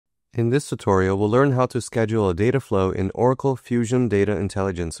In this tutorial, we'll learn how to schedule a data flow in Oracle Fusion Data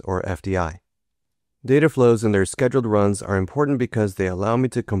Intelligence, or FDI. Data flows and their scheduled runs are important because they allow me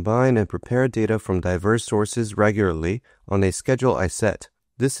to combine and prepare data from diverse sources regularly on a schedule I set.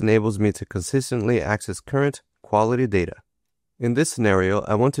 This enables me to consistently access current, quality data. In this scenario,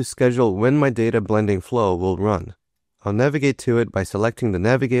 I want to schedule when my data blending flow will run. I'll navigate to it by selecting the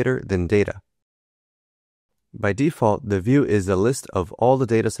navigator, then Data. By default, the view is a list of all the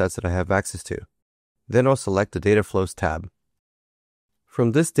datasets that I have access to. Then I'll select the Data Flows tab.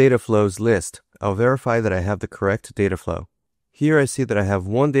 From this Data Flows list, I'll verify that I have the correct data flow. Here I see that I have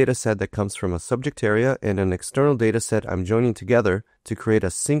one dataset that comes from a subject area and an external dataset I'm joining together to create a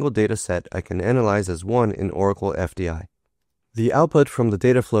single dataset I can analyze as one in Oracle FDI. The output from the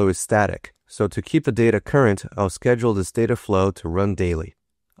data flow is static, so to keep the data current, I'll schedule this data flow to run daily.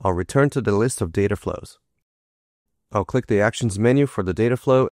 I'll return to the list of data flows. I'll click the Actions menu for the data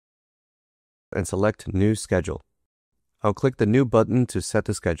flow and select New Schedule. I'll click the New button to set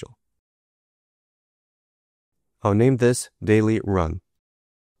the schedule. I'll name this Daily Run.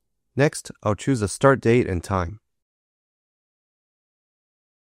 Next, I'll choose a start date and time.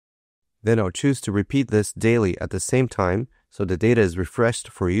 Then I'll choose to repeat this daily at the same time so the data is refreshed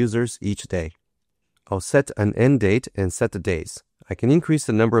for users each day. I'll set an end date and set the days. I can increase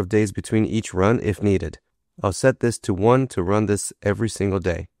the number of days between each run if needed. I'll set this to 1 to run this every single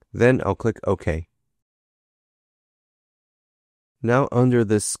day. Then I'll click OK. Now under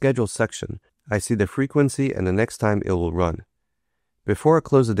this Schedule section, I see the frequency and the next time it will run. Before I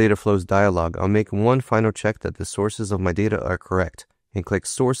close the Data Flows dialog, I'll make one final check that the sources of my data are correct and click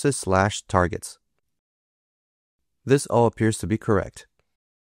Sources/Targets. This all appears to be correct.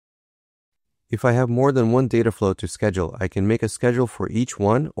 If I have more than one data flow to schedule, I can make a schedule for each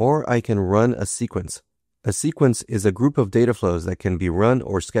one, or I can run a sequence. A sequence is a group of data flows that can be run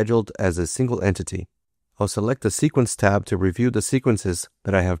or scheduled as a single entity. I'll select the Sequence tab to review the sequences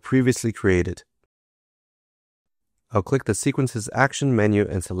that I have previously created. I'll click the Sequences Action menu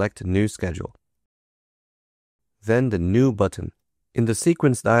and select New Schedule. Then the New button. In the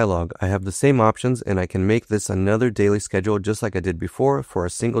Sequence dialog, I have the same options and I can make this another daily schedule just like I did before for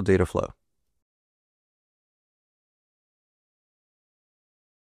a single data flow.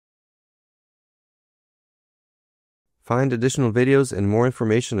 Find additional videos and more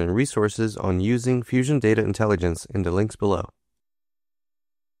information and resources on using Fusion Data Intelligence in the links below.